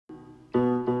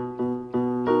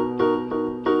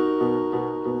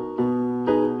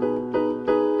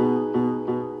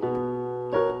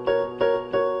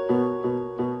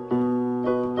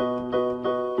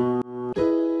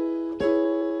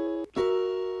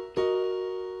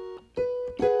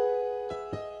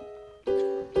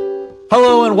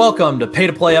Hello and welcome to Pay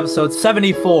to Play episode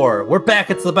 74. We're back.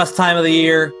 It's the best time of the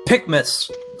year.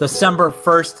 Pickmas, December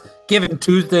 1st, Giving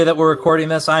Tuesday that we're recording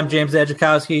this. I'm James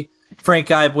Ajikowski, Frank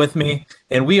Geib with me,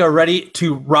 and we are ready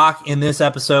to rock in this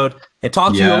episode and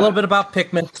talk to you a little bit about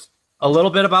Pickmas, a little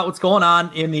bit about what's going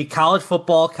on in the college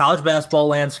football, college basketball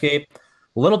landscape,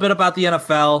 a little bit about the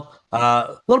NFL,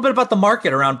 a little bit about the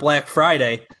market around Black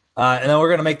Friday, and then we're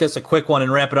going to make this a quick one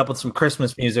and wrap it up with some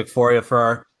Christmas music for you for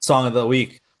our Song of the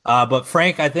Week. But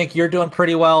Frank, I think you're doing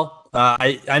pretty well.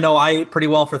 I know I ate pretty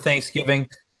well for Thanksgiving,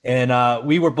 and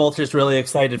we were both just really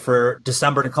excited for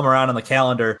December to come around on the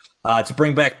calendar to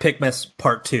bring back Pickmas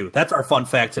Part 2. That's our fun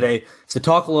fact today, to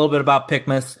talk a little bit about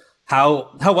Pickmas,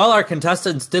 how well our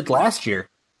contestants did last year.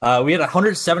 We had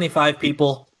 175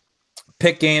 people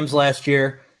pick games last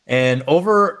year, and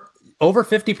over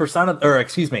 50% of, or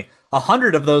excuse me,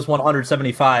 100 of those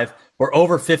 175 were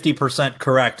over 50%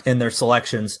 correct in their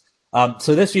selections.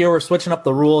 So this year we're switching up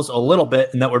the rules a little bit,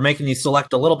 and that we're making you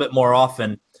select a little bit more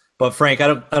often. But Frank, I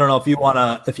don't know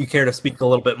if you care to speak a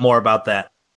little bit more about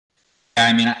that.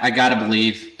 I mean, I gotta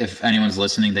believe if anyone's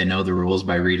listening, they know the rules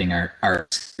by reading our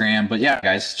Instagram. But yeah,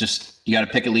 guys, just you got to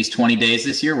pick at least 20 days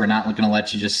this year. We're not going to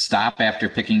let you just stop after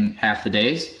picking half the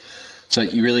days. So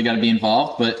you really got to be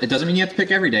involved. But it doesn't mean you have to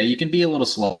pick every day. You can be a little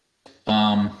slow.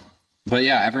 But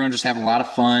yeah, everyone just have a lot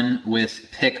of fun with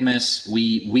Pickmas.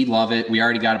 We love it. We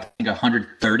already got, I think,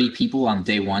 130 people on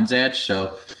day one's edge,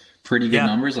 so pretty good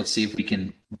numbers. Let's see if we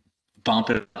can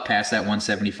bump it up past that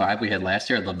 175 we had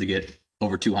last year. I'd love to get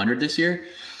over 200 this year.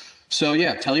 So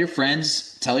yeah, tell your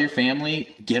friends, tell your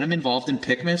family, get them involved in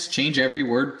Pickmas. Change every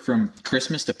word from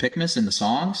Christmas to Pickmas in the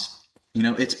songs. You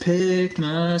know, it's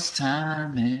Pickmas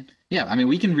time, man. Yeah, I mean,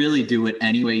 we can really do it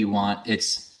any way you want.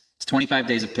 It's 25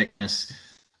 days of Pickmas.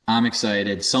 I'm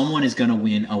excited. Someone is going to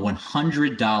win a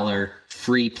 $100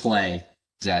 free play.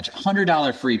 Zach,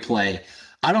 $100 free play.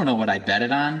 I don't know what I bet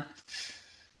it on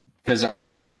because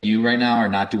you right now are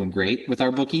not doing great with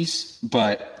our bookies,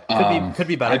 but could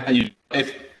be better.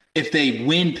 If they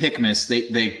win Pickmas,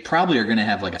 they probably are going to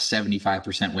have like a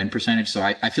 75% win percentage. So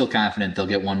I feel confident they'll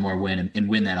get one more win and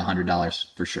win that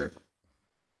 $100 for sure.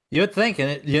 You would think,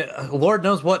 and Lord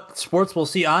knows what sports we'll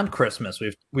see on Christmas.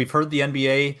 We've heard the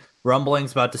NBA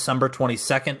rumblings about December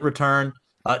 22nd return.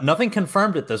 Nothing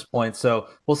confirmed at this point, so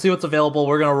we'll see what's available.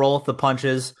 We're going to roll with the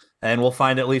punches, and we'll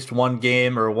find at least one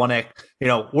game or one,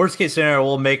 worst case scenario,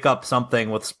 we'll make up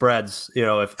something with spreads,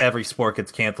 if every sport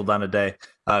gets canceled on a day,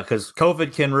 because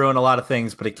COVID can ruin a lot of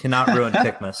things, but it cannot ruin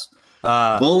Pickmas.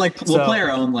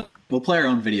 We'll play our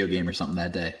own video game or something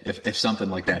that day if something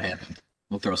like that happens.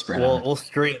 We'll throw a spread on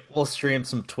it. We'll stream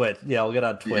some Twitch. Yeah, we'll get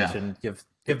on Twitch and give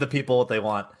the people what they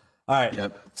want. All right.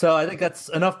 Yep. So I think that's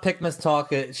enough Pickmas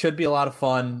talk. It should be a lot of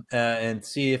fun and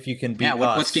see if you can beat us.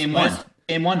 What's game one?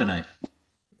 Game one tonight.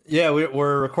 Yeah,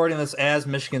 we're recording this as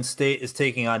Michigan State is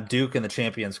taking on Duke in the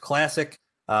Champions Classic.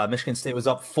 Michigan State was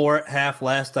up 4 at half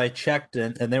last I checked,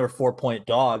 and they were 4-point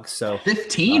dogs. So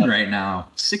 15 right now.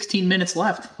 16 minutes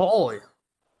left. Holy.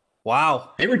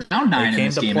 Wow. They were down 9 in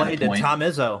this game at a point. Did Tom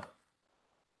Izzo.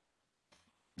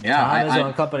 Yeah, Tom Izzo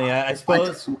and company. I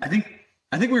suppose.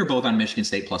 I think we were both on Michigan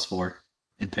State +4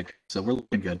 in pick, so we're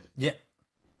looking good. Yeah.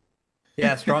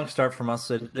 Yeah, strong start from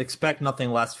us. Expect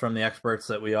nothing less from the experts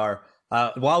that we are.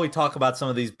 While we talk about some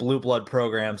of these blue blood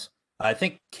programs, I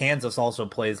think Kansas also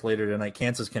plays later tonight.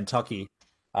 Kansas, Kentucky.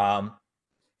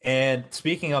 And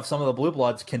speaking of some of the blue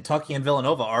bloods, Kentucky and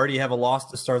Villanova already have a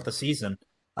loss to start the season.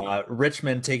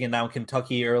 Richmond taking down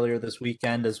Kentucky earlier this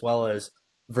weekend, as well as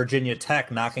Virginia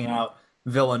Tech knocking out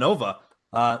Villanova.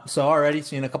 So already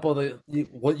seeing a couple of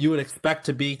what you would expect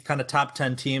to be kind of top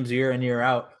 10 teams year in, year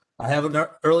out. I have an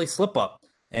early slip up,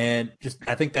 and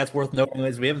I think that's worth noting.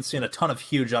 Is we haven't seen a ton of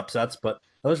huge upsets, but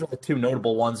those are the two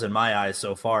notable ones in my eyes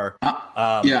so far.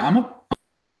 I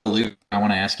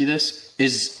want to ask you this: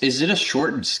 is it a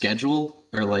shortened schedule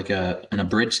or like an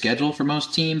abridged schedule for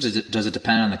most teams? Does it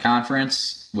depend on the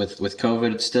conference with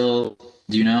COVID still?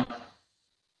 Do you know?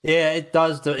 Yeah, it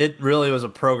does. It really was a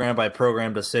program by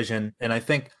program decision, and I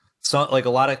think a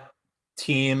lot of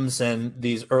teams and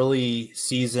these early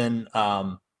season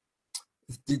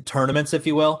tournaments, if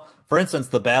you will. For instance,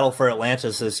 the Battle for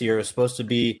Atlantis this year is supposed to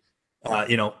be,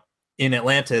 in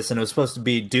Atlantis, and it was supposed to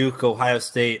be Duke, Ohio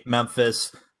State,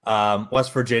 Memphis,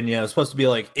 West Virginia. It was supposed to be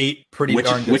like 8 pretty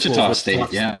darn good Wichita schools.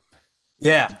 State, yeah.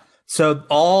 Yeah. So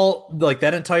all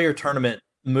that entire tournament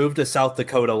moved to South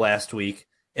Dakota last week.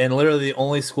 And literally the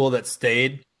only school that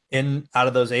stayed in out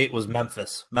of those 8 was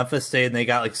Memphis. Memphis stayed, and they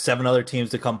got like 7 other teams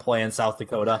to come play in South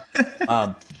Dakota.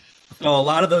 So a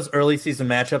lot of those early season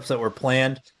matchups that were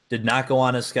planned did not go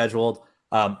on as scheduled.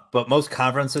 But most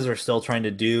conferences are still trying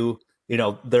to do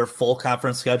their full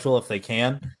conference schedule if they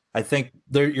can. I think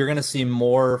you're going to see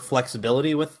more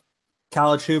flexibility with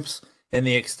college hoops in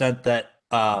the extent that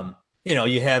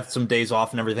you have some days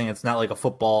off and everything. It's not like a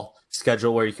football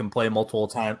schedule where you can play multiple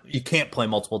times. You can't play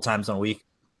multiple times in a week.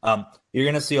 You're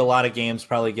going to see a lot of games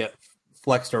probably get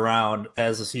flexed around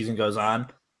as the season goes on.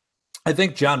 I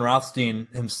think John Rothstein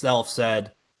himself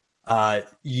said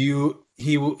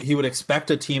he would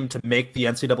expect a team to make the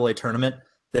NCAA tournament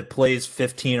that plays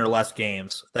 15 or less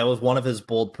games. That was one of his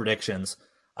bold predictions.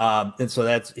 And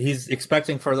so he's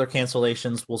expecting further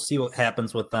cancellations. We'll see what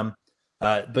happens with them.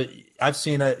 But I've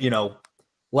seen it,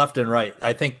 left and right.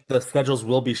 I think the schedules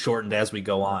will be shortened as we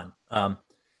go on.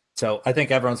 So I think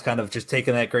everyone's kind of just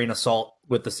taking that grain of salt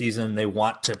with the season. They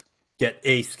want to get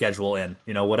a schedule in,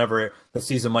 whatever the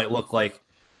season might look like.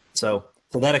 So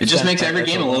that it just makes every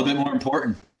game a little bit more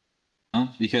important,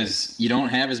 because you don't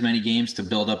have as many games to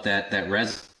build up that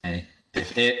resume.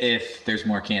 If there's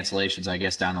more cancellations, I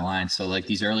guess, down the line. So like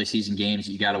these early season games,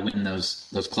 you got to win those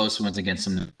close ones against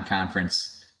some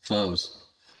conference foes.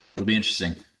 It'll be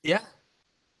interesting. Yeah.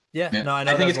 No, I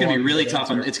know. I think it's going to be really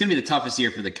tough. It's going to be the toughest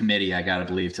year for the committee, I got to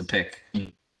believe, to pick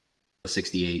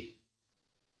 68.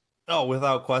 Oh,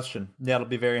 without question. Yeah, it'll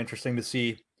be very interesting to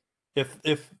see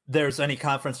if there's any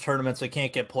conference tournaments that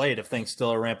can't get played if things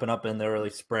still are ramping up in the early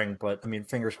spring. But I mean,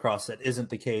 fingers crossed that isn't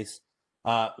the case.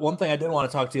 One thing I did want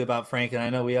to talk to you about, Frank, and I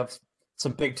know we have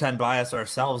some Big Ten bias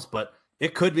ourselves, but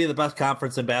it could be the best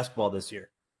conference in basketball this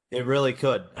year. It really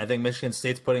could. I think Michigan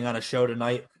State's putting on a show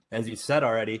tonight, as you said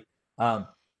already.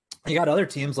 You got other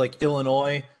teams like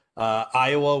Illinois,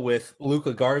 Iowa with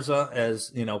Luka Garza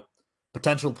as,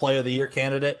 potential player of the year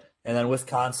candidate. And then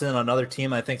Wisconsin, another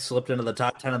team I think slipped into the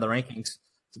top 10 of the rankings.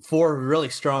 4 really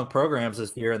strong programs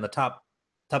this year in the top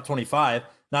 25,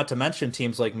 not to mention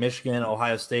teams like Michigan,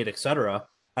 Ohio State, etc.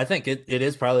 I think it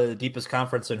is probably the deepest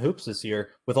conference in hoops this year,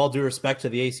 with all due respect to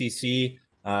the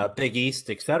ACC, Big East,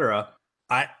 etc.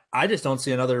 I just don't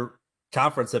see another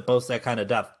conference that boasts that kind of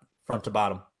depth front to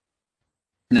bottom.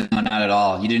 No, not at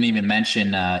all. You didn't even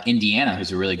mention Indiana,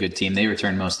 who's a really good team. They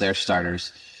returned most of their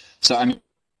starters. So, I mean,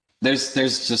 there's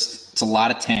just it's a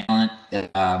lot of talent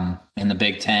in the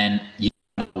Big Ten. You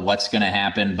don't know what's going to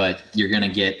happen, but you're going to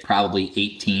get probably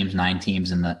 9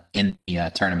 teams in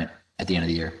the tournament at the end of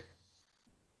the year,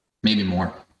 maybe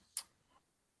more.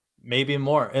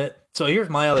 So here's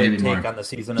my other take on the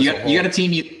season. You got a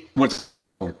team. What's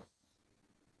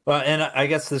well, and I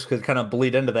guess this could kind of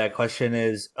bleed into that question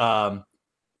is.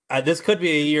 This could be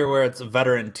a year where it's a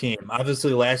veteran team.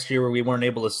 Obviously, last year we weren't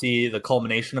able to see the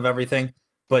culmination of everything,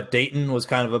 but Dayton was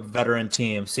kind of a veteran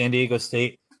team. San Diego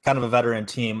State, kind of a veteran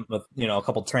team with, a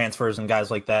couple transfers and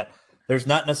guys like that. There's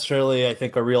not necessarily, I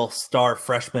think, a real star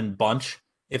freshman bunch,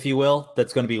 if you will,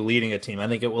 that's going to be leading a team. I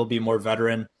think it will be more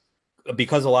veteran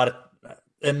because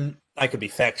and I could be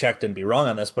fact-checked and be wrong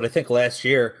on this, but I think last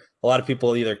year a lot of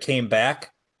people either came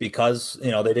back because, they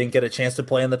didn't get a chance to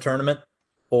play in the tournament,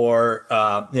 or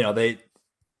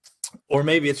or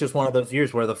maybe it's just one of those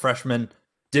years where the freshmen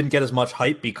didn't get as much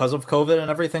hype because of COVID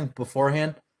and everything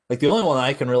beforehand. Like the only one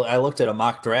I looked at a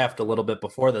mock draft a little bit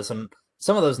before this, and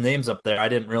some of those names up there I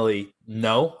didn't really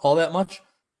know all that much.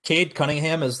 Cade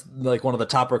Cunningham is like one of the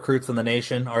top recruits in the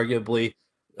nation, arguably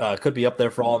could be up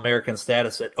there for All-American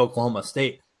status at Oklahoma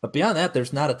State. But beyond that,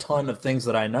 there's not a ton of things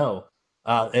that I know.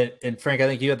 And Frank, I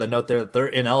think you had the note there that they're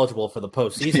ineligible for the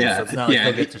postseason, so it's not like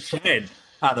they'll get to shine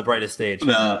on the brightest stage.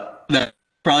 That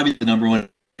probably be the number one.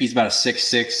 He's about a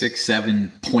 6'6",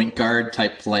 6'7" point guard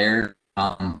type player.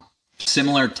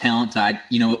 Similar talent to,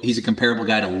 he's a comparable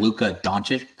guy to Luka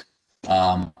Doncic.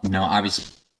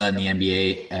 Obviously in the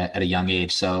NBA at a young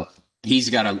age. So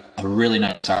he's got a really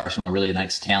nice arsenal, a really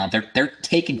nice talent. They're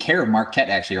taking care of Marquette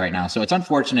actually right now. So it's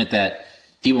unfortunate that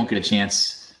he won't get a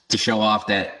chance to show off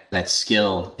that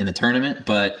skill in the tournament,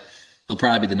 but he'll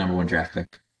probably be the number one draft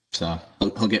pick. So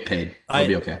he'll get paid. He'll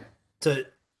be okay.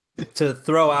 To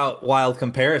throw out wild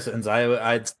comparisons,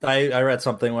 I read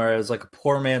something where it was like a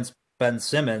poor man's Ben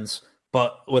Simmons,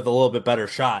 but with a little bit better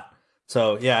shot.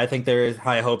 So yeah, I think there is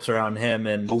high hopes around him,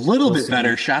 and a little bit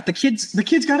better shot. The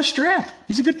kid's got a strap.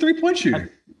 He's a good 3-point shooter.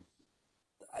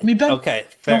 Ben don't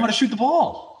want to shoot the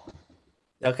ball.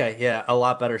 Okay, yeah, a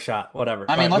lot better shot. Whatever.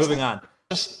 I mean, moving on.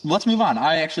 Let's move on.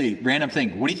 Random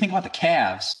thing. What do you think about the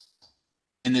Cavs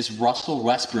in this Russell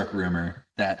Westbrook rumor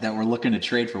that we're looking to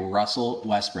trade for Russell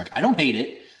Westbrook? I don't hate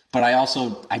it, but I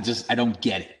don't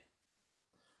get it.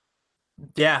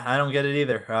 Yeah, I don't get it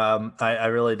either. I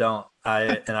really don't.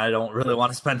 I don't really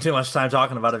want to spend too much time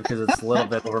talking about it because it's a little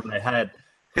bit over my head.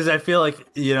 Because I feel like,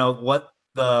 what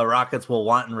the Rockets will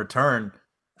want in return.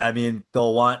 I mean,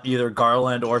 they'll want either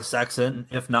Garland or Sexton,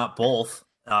 if not both.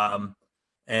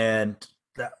 and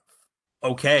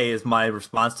okay is my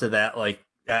response to that. Like,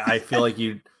 I feel like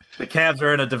the Cavs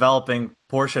are in a developing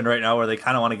portion right now where they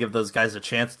kind of want to give those guys a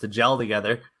chance to gel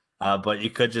together. But you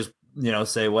could just,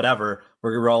 say whatever.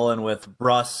 We're rolling with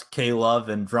Russ, K-Love,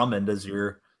 and Drummond as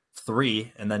your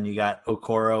three, and then you got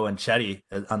Okoro and Chetty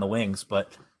on the wings.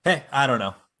 But hey, I don't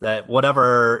know. That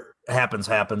whatever happens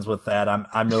with that.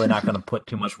 I'm really not going to put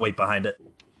too much weight behind it.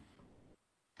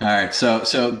 All right,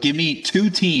 so give me two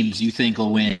teams you think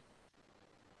will win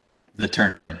the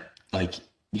tournament. Like,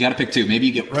 you got to pick two. Maybe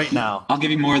you get right now. I'll give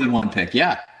you more than one pick.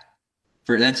 Yeah,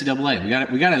 for the NCAA,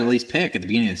 we got to at least pick at the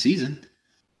beginning of the season.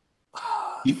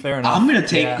 Fair enough. I'm going to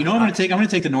take. Yeah. You know what I'm going to take? I'm going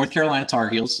to take the North Carolina Tar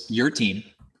Heels, your team.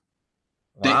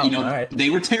 Wow, all right. They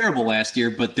were terrible last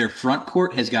year, but their front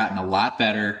court has gotten a lot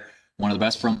better. One of the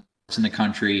best front courts in the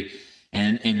country,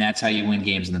 and that's how you win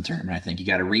games in the tournament. I think you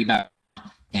got to rebound.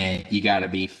 And you got to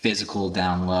be physical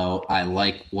down low. I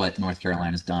like what North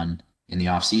Carolina's done in the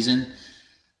offseason.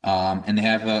 And they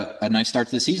have a nice start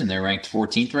to the season. They're ranked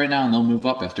 14th right now, and they'll move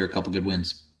up after a couple good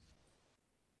wins.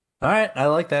 All right. I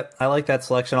like that. I like that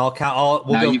selection. We'll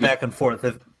go back and forth.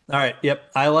 All right.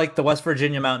 Yep. I like the West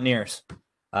Virginia Mountaineers.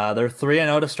 They're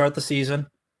 3-0 to start the season,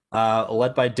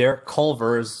 led by Derek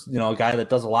Culver, is, a guy that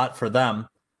does a lot for them.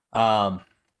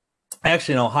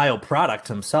 Actually, an Ohio product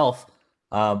himself.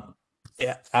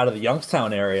 Out of the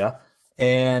Youngstown area,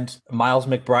 and Miles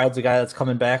McBride's a guy that's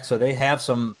coming back. So they have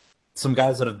some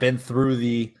guys that have been through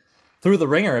the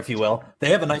ringer, if you will.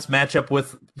 They have a nice matchup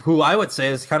with who I would say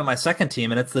is kind of my second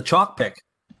team, and it's the chalk pick.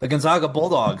 The Gonzaga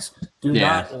Bulldogs do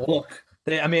not look.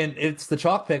 It's the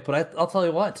chalk pick, but I'll tell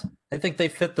you what, I think they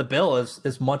fit the bill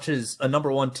as much as a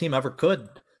number one team ever could.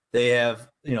 They have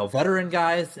veteran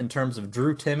guys in terms of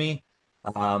Drew Timme.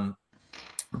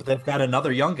 But they've got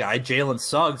another young guy, Jalen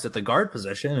Suggs, at the guard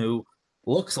position, who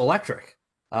looks electric.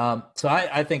 So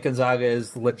I think Gonzaga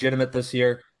is legitimate this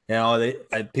year.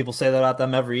 People say that about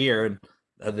them every year,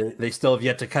 and they still have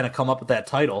yet to kind of come up with that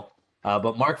title.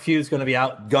 But Mark Few is going to be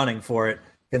out gunning for it.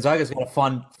 Gonzaga's got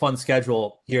a fun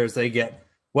schedule here as they get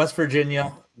West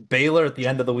Virginia, Baylor at the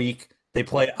end of the week. They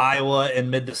play Iowa in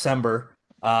mid-December.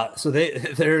 So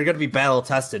they're going to be battle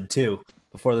tested too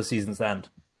before the season's end.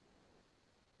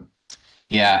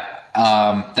 Yeah,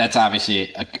 that's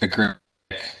obviously a great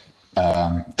pick.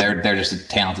 They're just a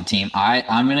talented team.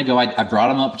 I'm gonna go. I brought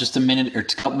them up just a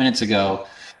couple minutes ago.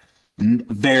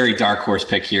 Very dark horse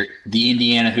pick here. The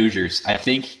Indiana Hoosiers. I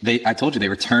think I told you they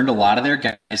returned a lot of their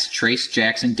guys. Trace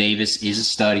Jackson Davis is a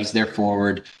stud. He's their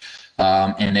forward,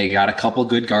 and they got a couple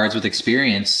good guards with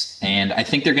experience. And I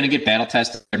think they're going to get battle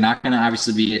tested. They're not going to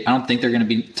obviously be. I don't think they're going to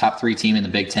be top 3 team in the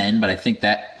Big Ten, but I think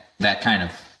that kind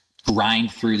of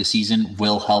grind through the season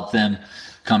will help them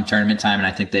come tournament time, and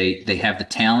I think they have the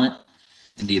talent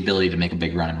and the ability to make a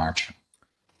big run in March.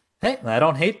 Hey, I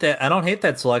don't hate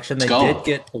that selection. They did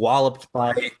get walloped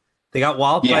by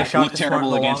Shaka Smart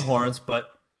and the Longhorns, but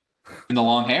in the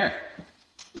long hair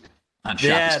on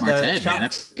Shaka Smart's head, man,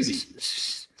 that's easy.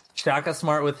 Shaka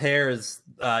Smart with hair is,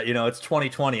 it's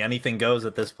 2020. Anything goes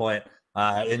at this point,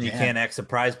 and you can't act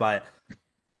surprised by it.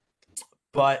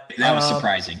 But that was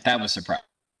surprising.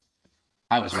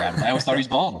 I was rattled. I always thought he was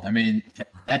bald. I mean,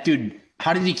 that dude,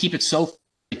 how did he keep it so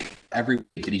every week?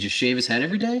 Did he just shave his head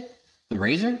every day? The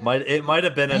razor? It might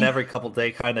have been an every couple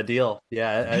day kind of deal.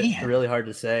 Yeah, it's really hard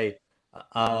to say.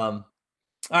 All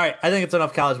right, I think it's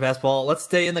enough college basketball. Let's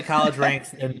stay in the college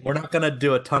ranks, and we're not going to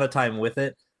do a ton of time with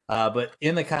it. But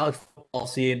in the college football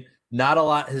scene, not a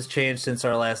lot has changed since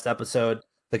our last episode.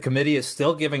 The committee is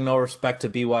still giving no respect to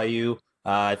BYU.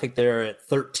 I think they're at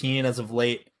 13 as of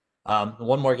late.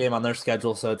 One more game on their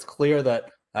schedule, so it's clear that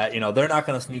they're not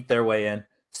going to sneak their way in.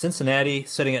 Cincinnati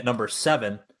sitting at number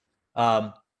 7,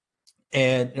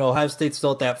 and Ohio State's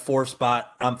still at that 4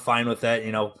 spot. I'm fine with that.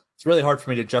 It's really hard for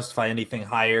me to justify anything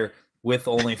higher with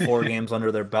only 4 games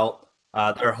under their belt.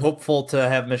 They're hopeful to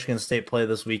have Michigan State play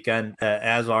this weekend,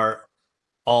 as are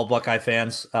all Buckeye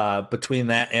fans. Between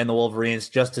that and the Wolverines,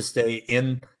 just to stay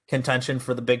in contention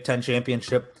for the Big Ten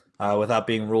championship without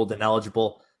being ruled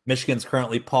ineligible. Michigan's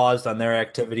currently paused on their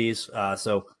activities,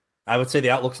 so I would say the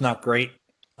outlook's not great,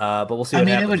 but we'll see what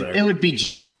happens. It would be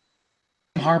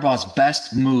Harbaugh's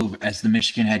best move as the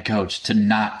Michigan head coach to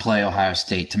not play Ohio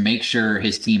State, to make sure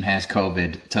his team has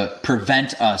COVID, to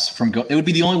prevent us from it would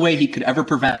be the only way he could ever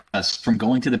prevent us from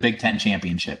going to the Big Ten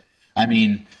championship. I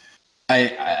mean,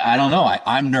 I don't know.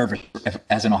 I'm nervous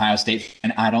as an Ohio State,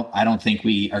 and I don't think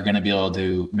we are going to be able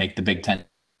to make the Big Ten,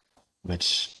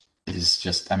 which is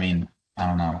just, I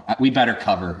don't know. We better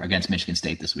cover against Michigan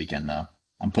State this weekend, though.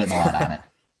 I'm putting a lot on it.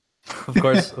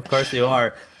 Of course you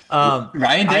are.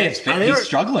 Ryan Day, he's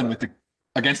struggling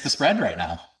against the spread right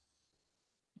now.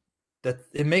 that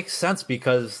it makes sense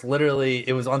because literally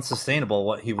it was unsustainable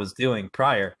what he was doing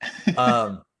prior.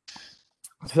 Um,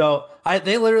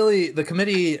 they literally, the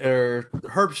committee or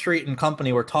Herb Street and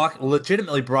company were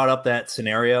legitimately brought up that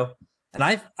scenario, and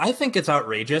I think it's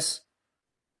outrageous.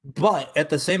 But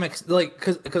at the same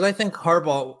because I think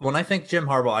Harbaugh, when I think Jim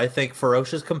Harbaugh, I think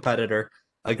ferocious competitor,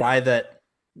 a guy that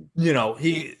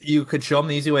you could show him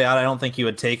the easy way out. I don't think he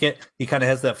would take it. He kind of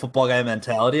has that football guy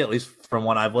mentality, at least from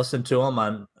what I've listened to him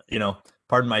on,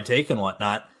 pardon my take and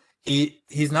whatnot.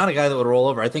 He's not a guy that would roll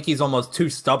over. I think he's almost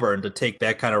too stubborn to take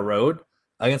that kind of road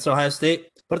against Ohio State.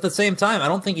 But at the same time, I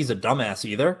don't think he's a dumbass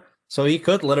either. So he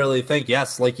could literally think,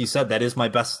 yes, like you said, that is my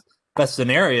best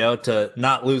scenario to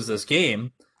not lose this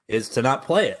game is to not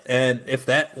play it. And if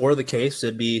that were the case,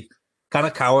 it'd be kind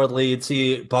of cowardly. You'd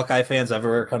see Buckeye fans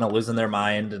everywhere kind of losing their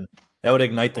mind, and that would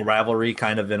ignite the rivalry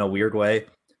kind of in a weird way.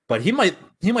 But he might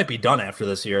be done after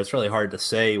this year. It's really hard to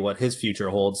say what his future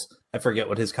holds. I forget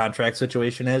what his contract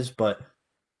situation is, but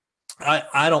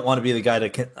I don't want to be the guy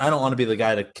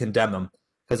to condemn him,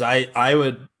 because I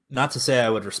would, not to say I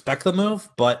would respect the move,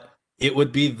 but it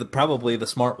would be probably the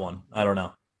smart one. I don't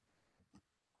know.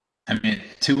 I mean,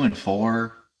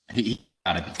 2-4, he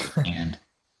gotta be canned.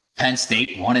 Penn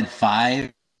State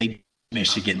 1-5, they beat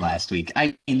Michigan last week.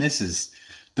 I mean, this is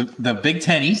the Big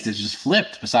Ten East is just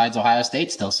flipped. Besides Ohio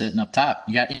State still sitting up top,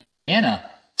 you got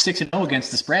Indiana 6-0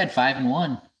 against the spread,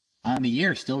 5-1 on the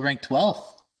year, still ranked 12th.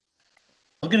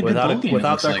 Look at a good bowl game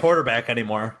without their quarterback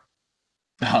anymore.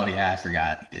 Oh yeah, I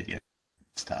forgot. He did get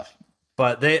stuff.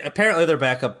 But their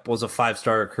backup was a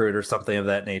 5-star recruit or something of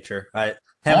that nature. I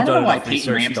want to know why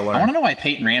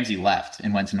Peyton Ramsey left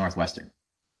and went to Northwestern.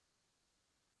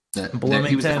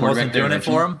 Bloomington wasn't doing it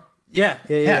for him. Yeah.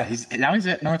 Now he's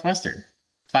at Northwestern,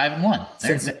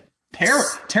 5-1.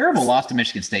 Terrible loss to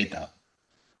Michigan State though.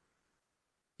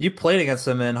 You played against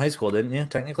him in high school, didn't you?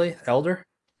 Technically, Elder.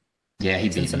 Yeah, he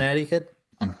beat Cincinnati kid.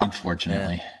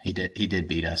 Unfortunately, he did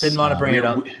beat us. Didn't want to bring it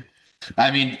up.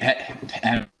 I mean,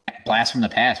 blast from the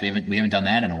past. We haven't done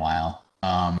that in a while.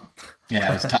 Yeah,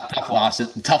 it was tough loss in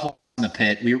the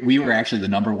pit. We were actually the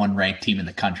number 1 ranked team in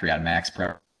the country on Max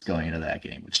Prep going into that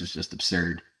game, which is just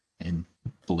absurd, and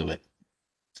blew it.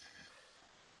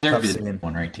 They're the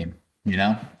 1 ranked team.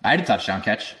 I had a touchdown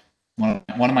catch. One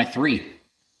of my 3.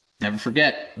 Never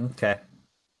forget. Okay.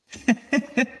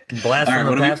 Blast from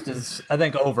the past is, I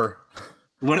think, over.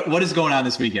 What is going on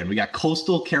this weekend? We got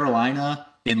Coastal Carolina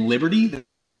and Liberty.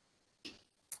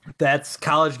 That's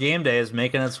College Game Day is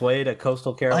making its way to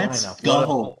Coastal Carolina. Let's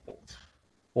go.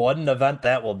 What an event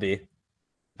that will be.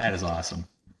 That is awesome.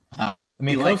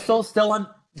 Coastal's still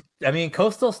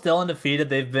undefeated.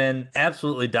 They've been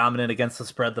absolutely dominant against the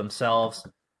spread themselves.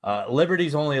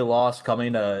 Liberty's only loss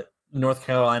coming to North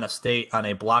Carolina State on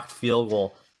a blocked field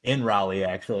goal in Raleigh,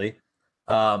 actually.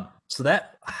 So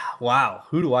that, wow,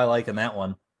 who do I like in that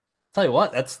one? Tell you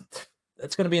what, that's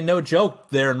going to be no joke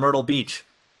there in Myrtle Beach.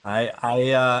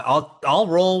 I'll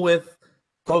roll with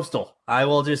Coastal. I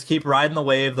will just keep riding the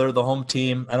wave. They're the home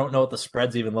team. I don't know what the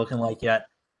spread's even looking like yet.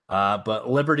 But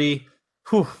Liberty,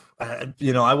 I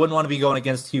wouldn't want to be going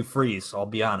against Hugh Freeze. I'll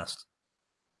be honest.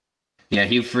 Yeah,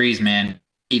 Hugh Freeze, man,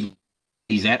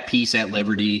 he's at peace at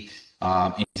Liberty.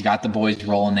 He's got the boys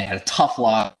rolling. They had a tough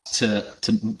loss to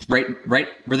right.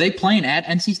 Were they playing at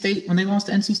NC State when they lost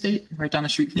to NC State? Right down the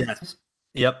street from Yes.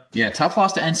 Yep. Yeah, tough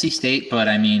loss to NC State, but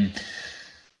I mean,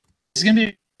 this is going to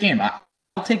be a game.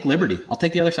 I'll take Liberty. I'll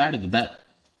take the other side of the bet.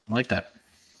 I like that.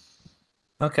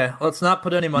 Okay, let's not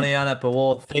put any money on it, but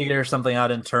we'll figure something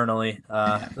out internally.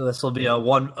 This will be a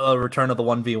return of the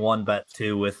 1v1 bet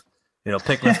too, with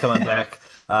Pickman's coming back.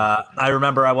 I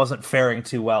remember I wasn't faring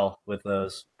too well with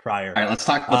those prior. All right, let's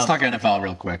talk NFL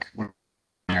real quick.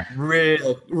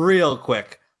 Real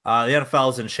quick. The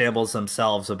NFL is in shambles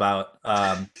themselves about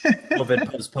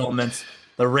COVID postponements.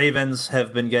 The Ravens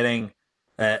have been getting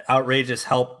outrageous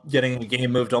help getting the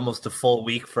game moved almost a full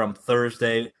week from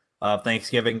Thursday of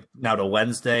Thanksgiving now to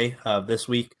Wednesday of this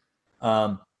week.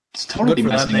 It's totally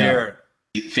messing up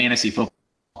fantasy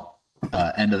football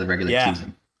end of the regular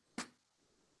season.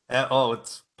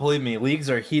 Believe me,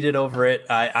 leagues are heated over it.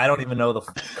 I don't even know the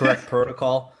correct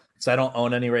protocol because I don't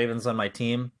own any Ravens on my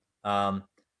team.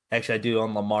 Actually, I do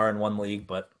own Lamar in one league,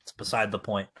 but it's beside the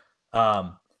point.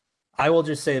 I will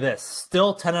just say this: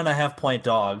 still 10.5-point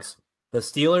dogs. The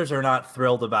Steelers are not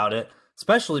thrilled about it,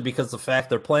 especially because the fact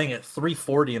they're playing at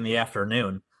 3:40 in the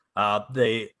afternoon.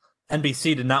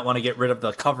 NBC did not want to get rid of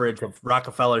the coverage of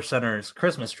Rockefeller Center's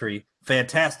Christmas tree.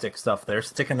 Fantastic stuff there,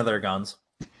 sticking to their guns.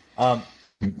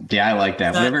 Yeah, I like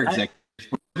that. Whatever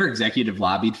executive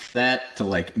lobbied for that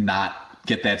to not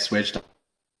get that switched,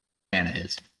 fan of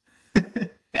his.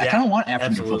 I Yeah, kind of want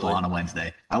afternoon football absolutely. on a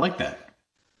Wednesday. I like that.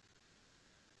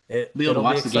 Be able to It'll be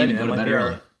watch the game exciting. and go to bed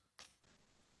early.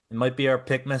 It might be our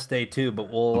Pickmas day too, but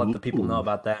we'll let the people know Ooh.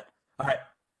 about that. All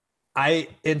right.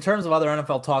 In terms of other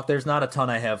NFL talk, there's not a ton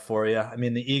I have for you. I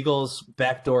mean, the Eagles'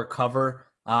 backdoor cover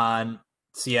on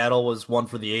Seattle was one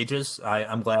for the ages.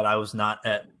 I'm glad I was not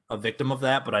a victim of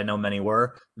that, but I know many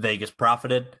were. Vegas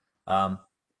profited. Um,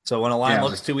 so when a line Yeah,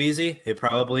 looks too easy, it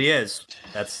probably is.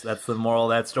 That's the moral of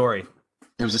that story.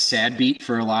 it was a sad beat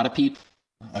for a lot of people,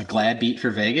 a glad beat for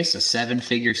Vegas, a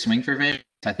seven-figure swing for Vegas.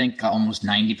 I think almost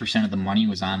 90% of the money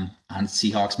was on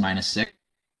Seahawks -6.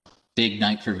 Big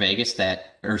night for Vegas,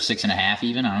 that or 6.5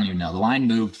 even. I don't even know. The line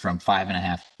moved from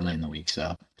 5.5 early in the week,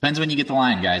 so depends when you get the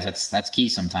line, guys. That's key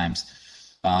sometimes.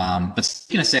 But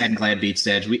speaking of sad and glad beats,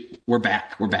 Edge, we're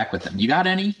back. We're back with them. You got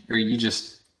any, or you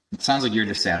just? It sounds like you're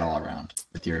just sad all around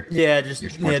with Yeah, your just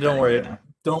sports don't betting right worry. now.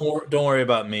 Don't worry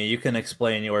about me. You can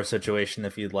explain your situation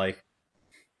if you'd like.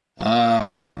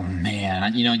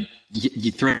 Man,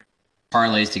 you throw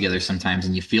parlays together sometimes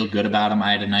and you feel good about them.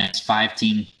 I had a nice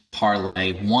 5-team parlay.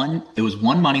 It was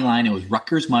one money line. It was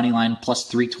Rutgers money line plus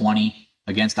 320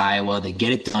 against Iowa. They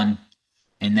get it done.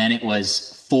 And then it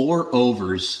was 4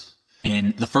 overs,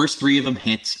 and the first 3 of them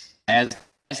hit. As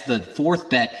the 4th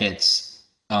bet hits,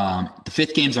 the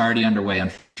 5th game's already underway,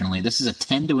 unfortunately. This is a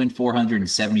 10 to win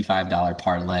 $475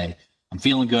 parlay. I'm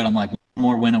feeling good. I'm like one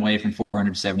more win away from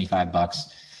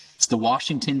 $475. It's the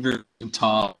Washington versus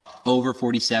Utah over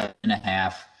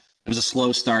 47.5. It was a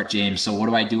slow start, James. So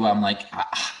what do? I'm like,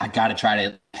 I got to try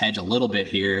to hedge a little bit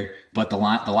here. But the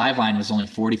live line was only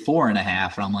 44.5.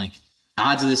 And I'm like,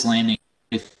 odds of this landing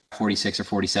 46 or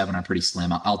 47 are pretty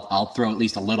slim. I'll throw at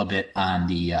least a little bit on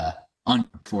the under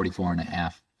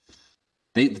 44.5.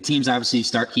 The teams obviously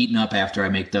start heating up after I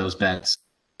make those bets,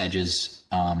 edges.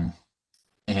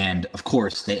 And of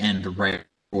course, they end right at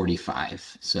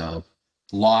 45. So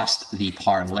lost the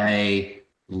parlay,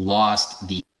 lost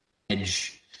the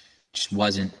edge. Just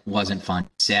wasn't fun.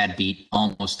 Sad beat,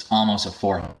 almost a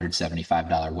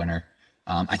 $475 winner.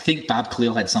 I think Bob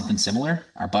Cleel had something similar.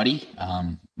 Our buddy.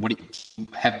 What do you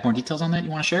have more details on that? You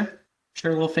want to share?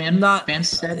 Share a little Not, fan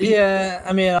sad beat. yeah.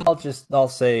 I mean, I'll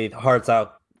say hearts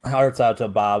out to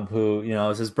Bob, who it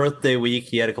was his birthday week.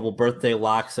 He had a couple birthday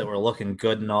locks that were looking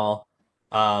good and all.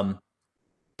 Um,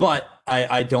 but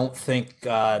I don't think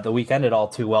the week ended all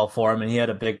too well for him, and he had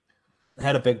a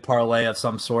big parlay of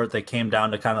some sort that came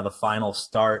down to kind of the final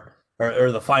start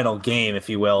or the final game, if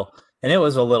you will, and it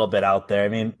was a little bit out there. I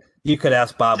mean, you could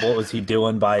ask Bob what was he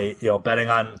doing by betting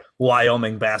on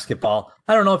Wyoming basketball.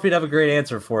 I don't know if he'd have a great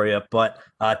answer for you, but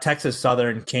Texas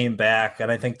Southern came back,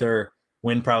 and I think their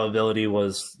win probability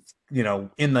was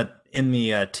in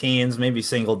the teens, maybe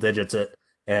single digits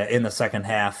in the second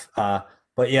half.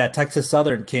 But yeah, Texas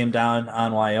Southern came down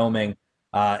on Wyoming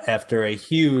after a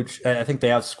huge. I think they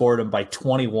outscored them by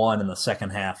 21 in the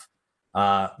second half.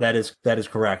 That is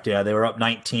correct. Yeah, they were up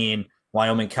 19.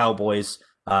 Wyoming Cowboys,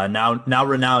 now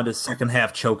renowned as second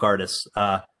half choke artists.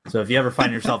 So if you ever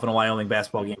find yourself in a Wyoming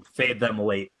basketball game, fade them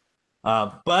late.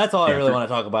 But that's all I Yeah, really want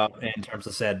to talk about in terms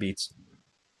of sad beats.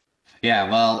 yeah.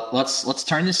 Well, let's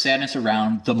turn this sadness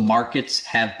around. The markets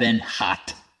have been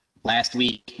hot. Last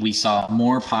week we saw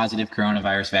more positive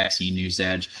coronavirus vaccine news,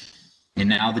 Edge, and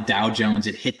now the Dow Jones,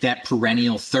 it hit that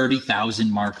perennial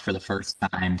 30,000 mark for the first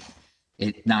time.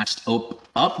 It notched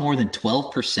up more than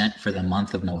 12% for the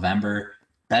month of November.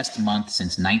 Best month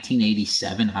since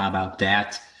 1987. How about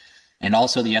that? And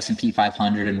also the S&P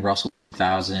 500 and Russell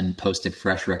 1000 posted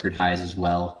fresh record highs as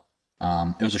well.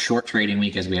 It was a short trading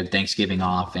week as we had Thanksgiving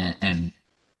off and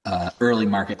early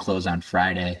market close on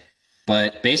Friday.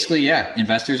 But basically, yeah,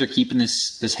 investors are keeping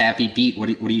this happy beat. What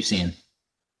are you seeing?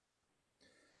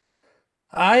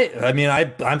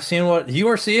 I'm seeing what you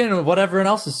are seeing and what everyone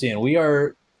else is seeing. We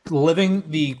are living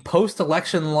the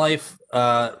post-election life,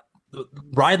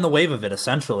 riding the wave of it,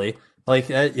 essentially. Like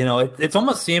it's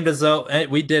almost seemed as though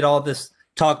we did all this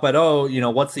talk about,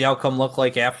 what's the outcome look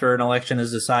like after an election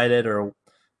is decided or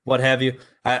what have you.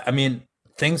 I mean,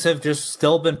 things have just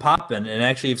still been popping, and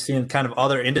actually, you've seen kind of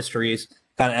other industries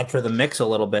kind of enter the mix a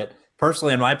little bit.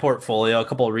 Personally, in my portfolio, a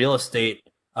couple of real estate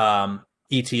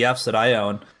ETFs that I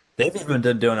own, they've even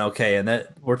been doing okay, and that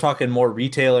we're talking more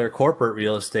retailer, corporate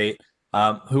real estate,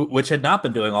 which had not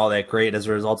been doing all that great as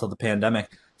a result of the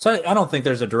pandemic. So I don't think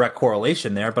there's a direct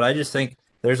correlation there, but I just think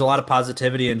there's a lot of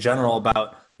positivity in general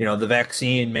about the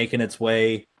vaccine making its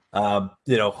way,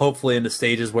 hopefully into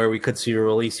stages where we could see a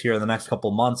release here in the next couple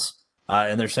of months.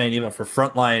 And they're saying even for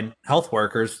frontline health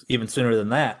workers, even sooner than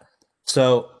that.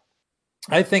 So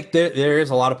I think there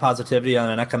is a lot of positivity on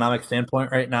an economic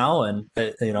standpoint right now, and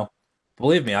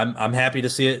believe me, I'm happy to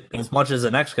see it as much as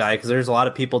the next guy because there's a lot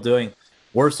of people doing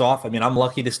worse off. I mean, I'm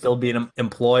lucky to still be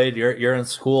employed. You're in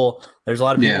school. There's a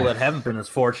lot of people Yeah. that haven't been as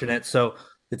fortunate. So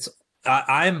it's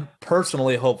I'm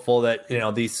personally hopeful that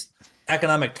these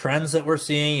economic trends that we're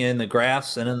seeing in the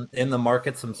graphs and in the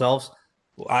markets themselves.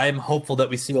 I'm hopeful that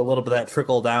we see a little bit of that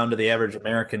trickle down to the average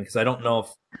American because I don't know if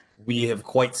we have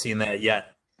quite seen that yet.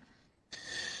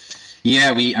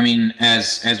 Yeah, I mean,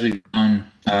 as we've known,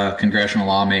 congressional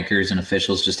lawmakers and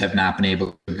officials just have not been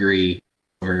able to agree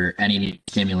over any new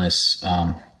stimulus,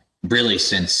 really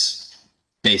since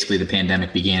basically the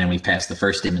pandemic began and we passed the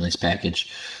first stimulus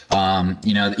package.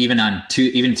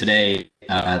 Even today,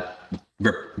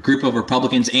 group of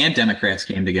Republicans and Democrats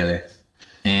came together,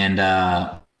 and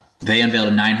they unveiled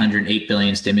a $908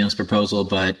 billion stimulus proposal,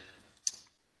 but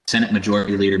Senate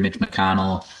Majority Leader Mitch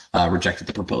McConnell rejected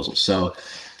the proposal. So.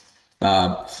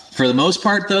 For the most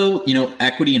part, though,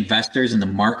 equity investors in the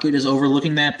market is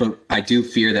overlooking that, but I do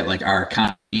fear that like our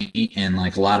economy and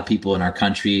like a lot of people in our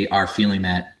country are feeling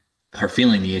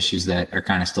the issues that are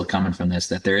kind of still coming from this,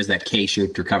 that there is that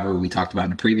K-shaped recovery we talked about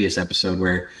in a previous episode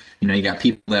where, you got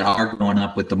people that are going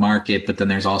up with the market, but then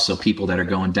there's also people that are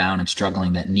going down and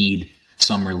struggling that need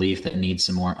some relief, that need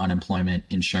some more unemployment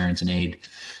insurance and aid.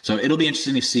 So it'll be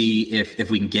interesting to see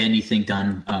if we can get anything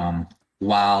done,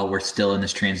 while we're still in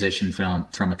this transition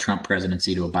from a Trump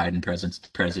presidency to a Biden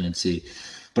presidency.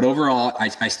 But overall, I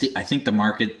think the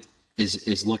market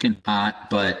is looking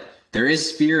hot, but there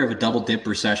is fear of a double dip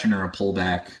recession or a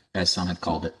pullback, as some have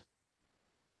called it.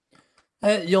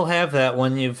 You'll have that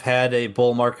when you've had a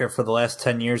bull market for the last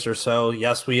 10 years or so.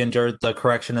 Yes, we endured the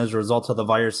correction as a result of the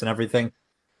virus and everything.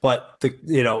 But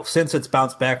since it's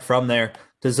bounced back from there,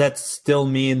 does that still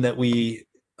mean that we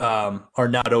are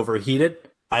not overheated?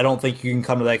 I don't think you can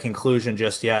come to that conclusion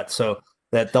just yet. So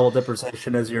that double dip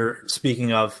recession, as you're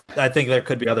speaking of, I think there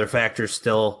could be other factors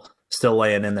still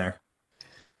laying in there.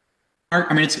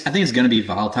 I mean, I think it's going to be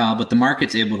volatile, but the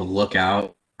market's able to look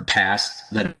out past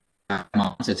that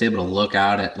months. It's able to look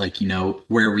out at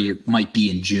where we might be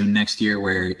in June next year,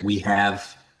 where we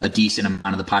have a decent amount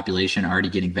of the population already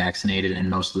getting vaccinated and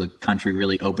most of the country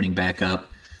really opening back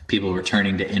up, people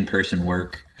returning to in-person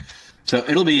work. So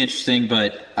it'll be interesting,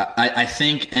 but I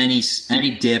think any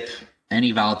dip,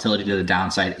 any volatility to the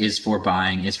downside is for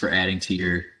buying, is for adding to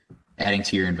your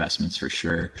investments for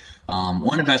sure.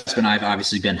 One investment I've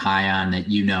obviously been high on that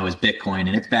is Bitcoin,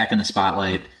 and it's back in the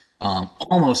spotlight,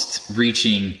 almost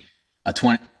reaching a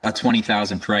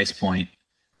 20,000 price point.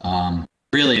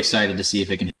 Really excited to see if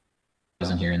it can hit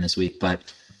here in this week, but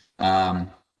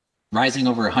rising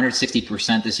over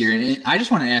 160% this year. And I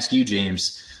just want to ask you,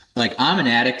 James. Like, I'm an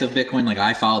addict of Bitcoin. Like,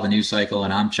 I follow the news cycle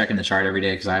and I'm checking the chart every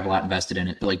day because I have a lot invested in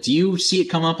it. But like, do you see it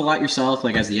come up a lot yourself?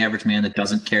 Like, as the average man that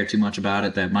doesn't care too much about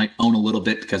it, that might own a little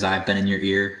bit because I've been in your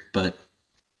ear, but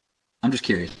I'm just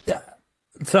curious. Yeah.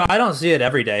 So I don't see it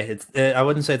every day. I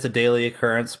wouldn't say it's a daily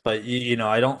occurrence, but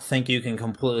I don't think you can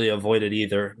completely avoid it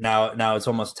either. Now it's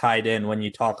almost tied in when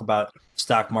you talk about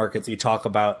stock markets. You talk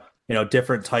about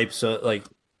different types of, like,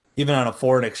 even on a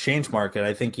foreign exchange market.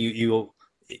 I think you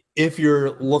if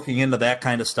you're looking into that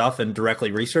kind of stuff and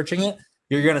directly researching it,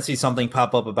 you're going to see something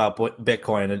pop up about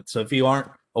Bitcoin. And so if you aren't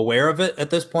aware of it at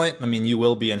this point, I mean, you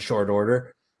will be in short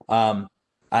order. I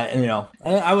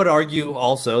would argue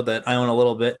also that I own a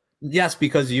little bit. Yes,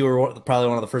 because you were probably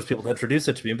one of the first people to introduce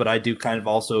it to me, but I do kind of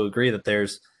also agree that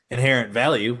there's inherent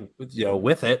value,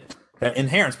 with it.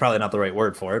 Inherent's probably not the right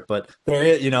word for it, but there,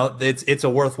 it's a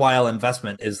worthwhile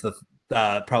investment is the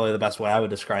probably the best way I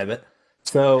would describe it.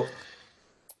 So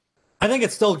I think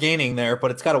it's still gaining there,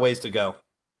 but it's got a ways to go.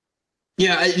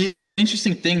 Yeah,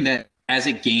 interesting thing that as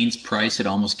it gains price, it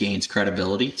almost gains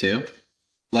credibility too.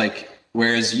 Like,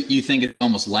 whereas you think it's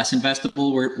almost less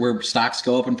investable where stocks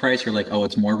go up in price, you're like, oh,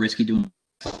 it's more risky doing.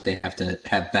 They have to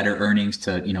have better earnings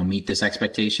to meet this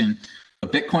expectation.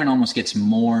 But Bitcoin almost gets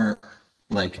more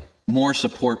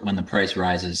support when the price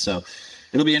rises. So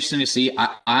it'll be interesting to see.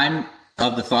 I'm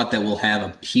of the thought that we'll have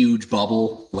a huge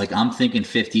bubble. Like, I'm thinking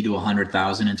 50 to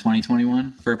 100,000 in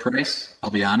 2021 for a price. I'll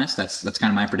be honest. That's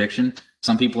kind of my prediction.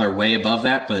 Some people are way above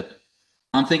that, but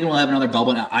I'm thinking we'll have another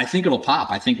bubble. I think it'll pop.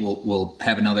 I think we'll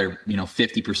have another,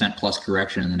 50% plus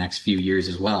correction in the next few years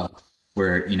as well,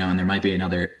 where, and there might be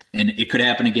another, and it could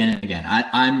happen again and again.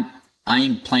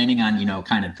 I'm planning on,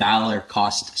 kind of dollar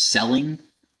cost selling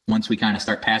once we kind of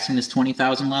start passing this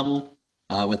 20,000 level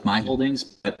with my holdings,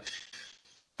 but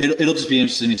it'll just be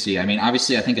interesting to see. I mean,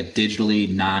 obviously, I think a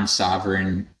digitally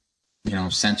non-sovereign,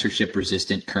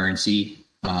 censorship-resistant currency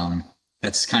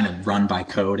that's kind of run by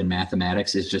code and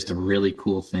mathematics is just a really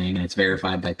cool thing, and it's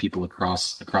verified by people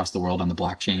across the world on the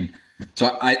blockchain.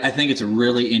 So I think it's a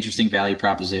really interesting value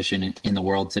proposition in the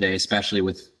world today, especially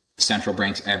with central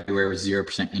banks everywhere with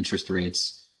 0% interest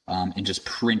rates, and just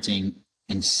printing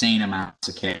insane amounts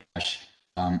of cash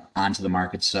onto the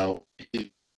market. So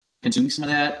consuming some of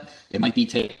that, it might be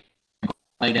taken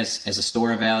as a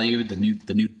store of value, the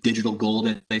new digital gold,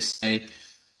 as they say.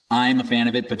 I'm a fan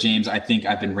of it, but James, I think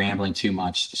I've been rambling too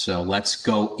much. So let's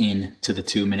go into the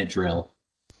 2 minute drill.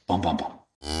 Bum bum bum.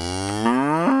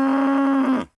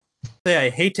 I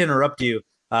hate to interrupt you,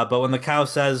 but when the cow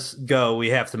says go, we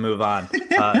have to move on.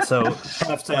 So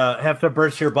have to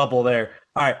burst your bubble there.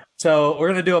 All right, so we're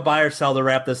gonna do a buy or sell to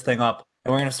wrap this thing up,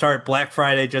 and we're gonna start. Black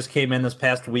Friday just came in this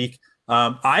past week.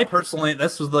 I personally,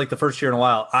 this was like the first year in a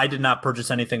while, I did not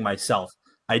purchase anything myself.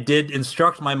 I did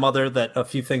instruct my mother that a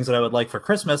few things that I would like for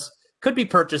Christmas could be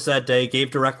purchased that day,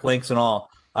 gave direct links and all.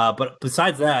 But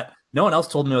besides that, no one else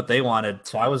told me what they wanted,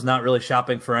 so I was not really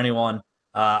shopping for anyone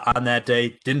on that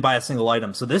day. Didn't buy a single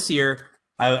item. So this year,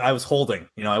 I was holding.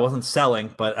 You know, I wasn't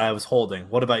selling, but I was holding.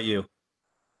 What about you?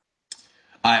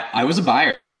 I was a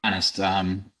buyer, honest.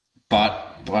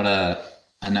 Bought I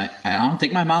don't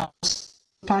think my mom's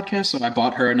podcast, so I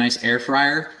bought her a nice air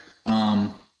fryer.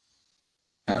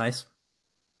 Nice.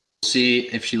 See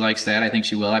if she likes that. I think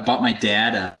she will. I bought my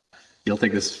dad. You'll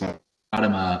think this is fun. Bought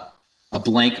him a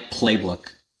blank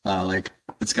playbook. Like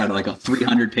it's got like a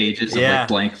 300 pages of like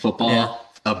blank football,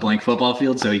 a blank football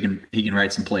field, so he can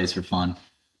write some plays for fun.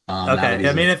 Okay.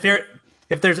 I mean,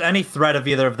 if there's any threat of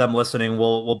either of them listening,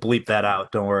 we'll bleep that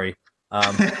out. Don't worry.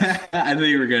 I think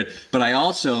we're good. But I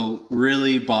also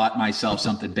really bought myself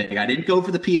something big. I didn't go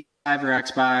for the PS5 or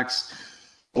Xbox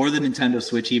or the Nintendo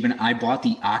Switch even. I bought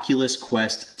the Oculus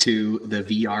Quest 2, the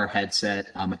VR headset.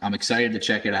 I'm excited to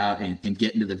check it out and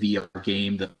get into the VR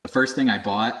game. The first thing I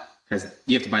bought, because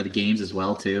you have to buy the games as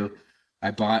well too,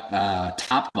 I bought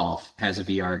Top Golf has a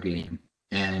VR game.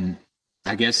 And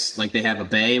I guess like they have a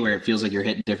bay where it feels like you're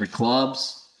hitting different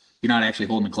clubs. You're not actually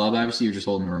holding the club, obviously. You're just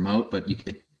holding the remote, but you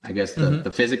could, I guess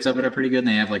the physics of it are pretty good. And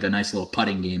they have like a nice little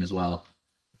putting game as well.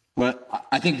 But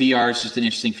I think VR is just an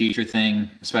interesting future thing,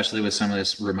 especially with some of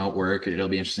this remote work. It'll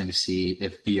be interesting to see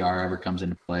if VR ever comes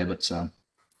into play. But so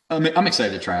I'm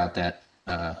excited to try out that,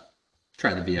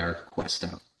 try the VR Quest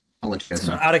out. I'll let you guys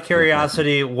know. Out of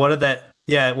curiosity, what did that?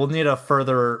 Yeah, we'll need a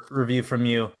further review from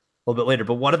you a little bit later.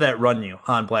 But what did that run you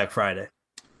on Black Friday?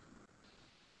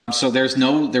 So there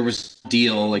was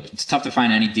deal. Like it's tough to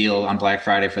find any deal on Black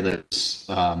Friday for the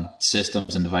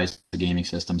systems and devices, the gaming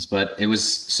systems. But it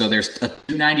was there's a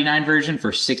 $299 version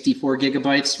for 64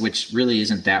 gigabytes, which really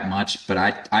isn't that much. But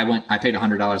I paid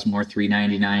 $100 more,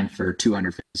 $399 for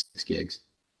 256 gigs.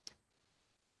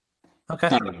 Okay,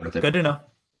 good to know.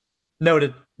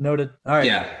 Noted. All right.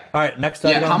 Yeah. All right. Next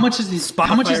up. Yeah. How much is the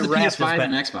PS5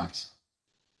 and Xbox?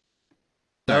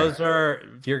 Those are,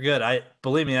 you're good.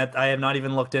 Believe me, I have not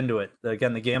even looked into it.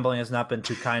 Again, the gambling has not been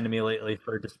too kind to me lately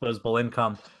for disposable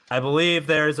income. I believe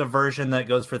there's a version that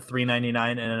goes for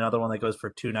 $399 and another one that goes for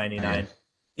 $299,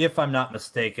 if I'm not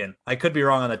mistaken. I could be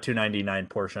wrong on the $299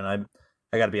 portion. I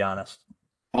got to be honest.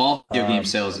 All video game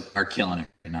sales are killing it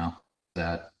right now.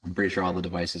 That I'm pretty sure all the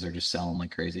devices are just selling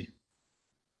like crazy.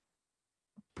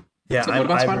 Yeah, so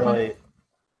I really.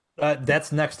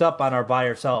 That's next up on our buy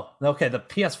or sell. Okay, the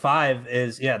PS5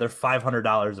 is they're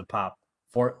 $500 a pop.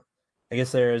 I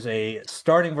guess there's a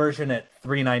starting version at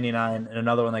 $399 and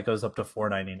another one that goes up to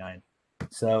 $499.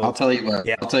 So I'll tell you what.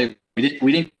 Yeah. I'll tell you, we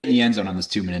didn't get the end zone on this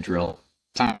 2-minute drill.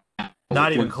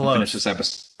 Not even close.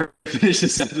 Finish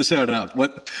this episode up.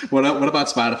 What about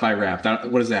Spotify Wrapped?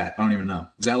 What is that? I don't even know.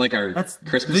 Is that like our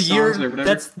Christmas songs or whatever?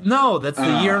 That's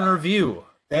the year in review.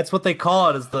 That's what they call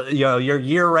it, is your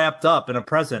year wrapped up in a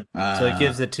present. So it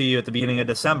gives it to you at the beginning of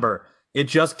December. It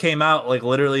just came out like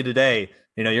literally today.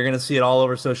 You're going to see it all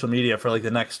over social media for like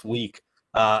the next week.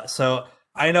 So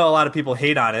I know a lot of people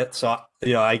hate on it. So,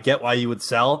 I get why you would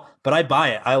sell, but I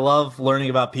buy it. I love learning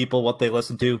about people, what they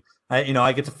listen to.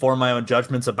 I get to form my own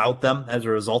judgments about them as a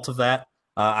result of that.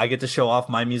 I get to show off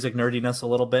my music nerdiness a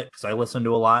little bit because I listen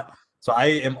to a lot. So I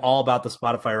am all about the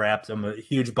Spotify Wrapped. I'm a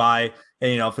huge buy.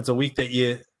 And, if it's a week that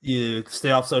you stay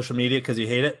off social media because you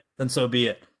hate it, then so be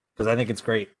it. Because I think it's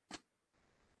great.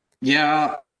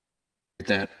 Yeah,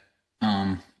 that.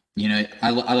 I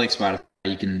like Spotify.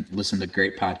 You can listen to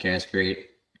great podcasts,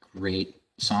 great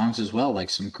songs as well,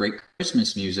 like some great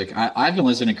Christmas music. I've been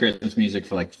listening to Christmas music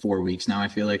for like 4 weeks now. I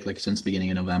feel like since the beginning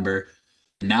of November.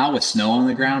 Now with snow on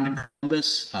the ground in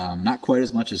Columbus, not quite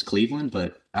as much as Cleveland,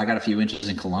 but I got a few inches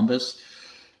in Columbus.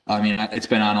 I mean, it's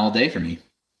been on all day for me.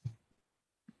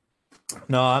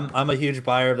 No, I'm a huge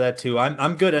buyer of that too.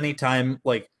 I'm good anytime.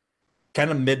 Like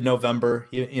kind of mid-November.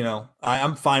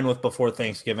 I'm fine with before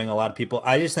Thanksgiving. A lot of people,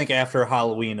 I just think after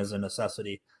Halloween is a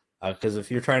necessity. Because if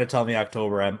you're trying to tell me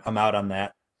October, I'm out on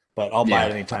that. But I'll buy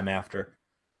it anytime after.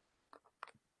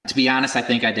 To be honest, I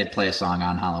think I did play a song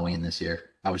on Halloween this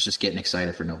year. I was just getting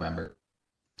excited for November.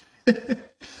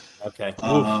 Okay.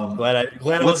 Glad I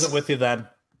wasn't with you then.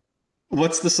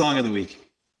 What's the song of the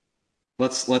week?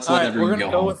 Let's let everyone we're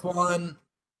gonna go home. with one.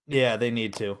 Yeah, they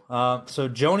need to. So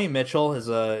Joni Mitchell is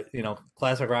a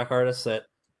classic rock artist that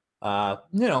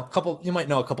you might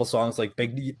know a couple songs like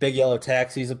Big Yellow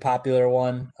Taxi is a popular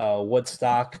one.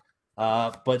 Woodstock.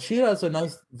 But she has a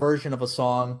nice version of a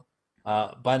song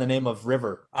by the name of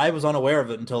River. I was unaware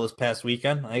of it until this past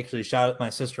weekend. I actually shot at my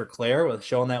sister Claire with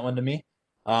showing that one to me.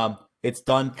 It's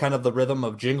done kind of the rhythm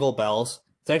of Jingle Bells.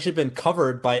 It's actually been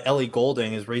covered by Ellie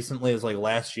Goulding as recently as like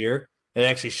last year. It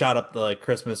actually shot up the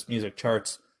Christmas music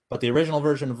charts. But the original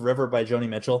version of River by Joni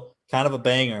Mitchell, kind of a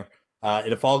banger.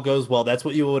 And if all goes well, that's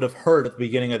what you would have heard at the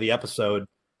beginning of the episode.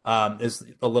 Is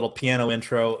a little piano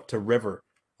intro to River.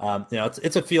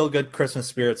 It's a feel good Christmas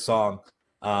spirit song.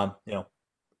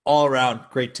 All around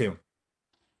great tune.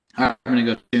 All right, I'm going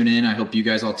to go tune in. I hope you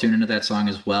guys all tune into that song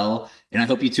as well. And I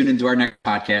hope you tune into our next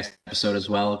podcast episode as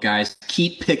well. Guys,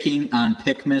 keep picking on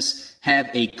Pickmas. Have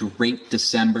a great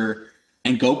December.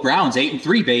 And go Browns,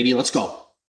 8-3, baby. Let's go.